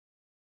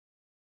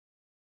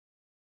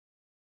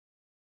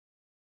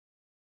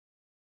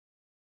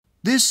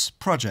This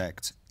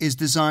project is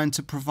designed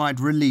to provide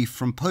relief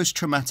from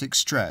post-traumatic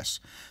stress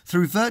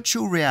through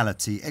virtual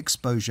reality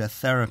exposure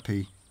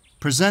therapy.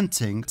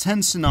 Presenting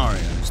 10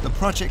 scenarios, the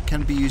project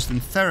can be used in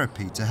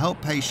therapy to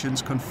help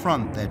patients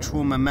confront their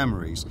trauma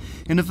memories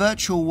in a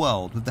virtual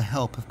world with the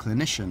help of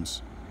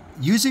clinicians.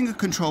 Using a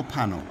control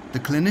panel, the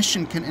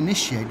clinician can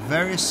initiate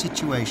various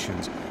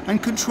situations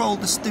and control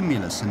the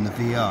stimulus in the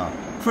VR.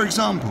 For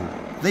example,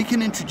 they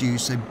can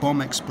introduce a bomb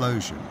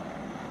explosion,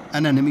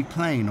 an enemy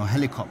plane or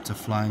helicopter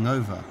flying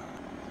over,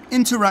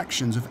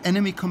 interactions with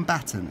enemy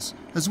combatants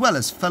as well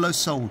as fellow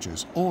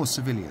soldiers or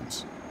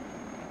civilians.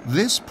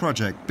 This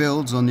project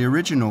builds on the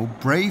original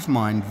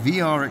BraveMind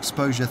VR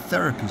exposure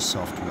therapy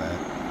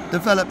software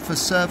developed for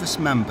service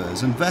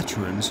members and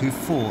veterans who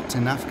fought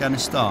in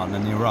Afghanistan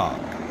and Iraq.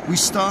 We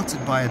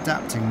started by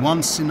adapting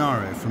one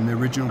scenario from the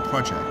original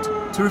project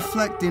to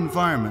reflect the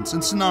environments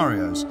and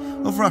scenarios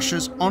of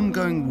Russia's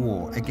ongoing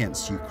war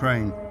against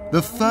Ukraine.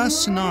 The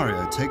first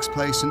scenario takes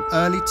place in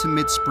early to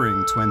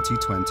mid-spring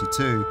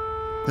 2022.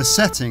 The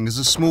setting is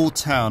a small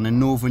town in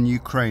northern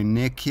Ukraine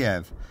near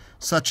Kiev,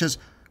 such as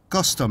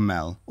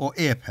Gostomel or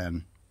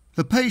Irpen.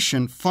 The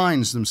patient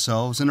finds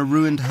themselves in a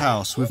ruined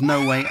house with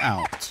no way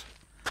out.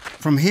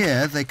 From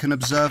here, they can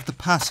observe the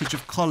passage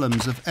of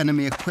columns of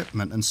enemy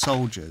equipment and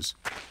soldiers,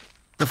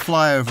 the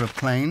flyover of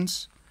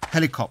planes,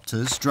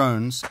 helicopters,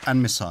 drones,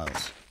 and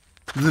missiles.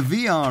 The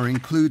VR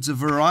includes a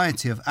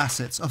variety of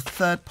assets of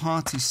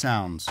third-party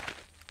sounds,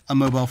 a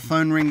mobile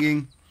phone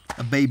ringing,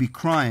 a baby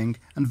crying,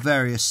 and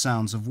various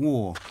sounds of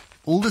war.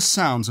 All the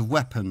sounds of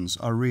weapons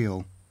are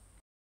real.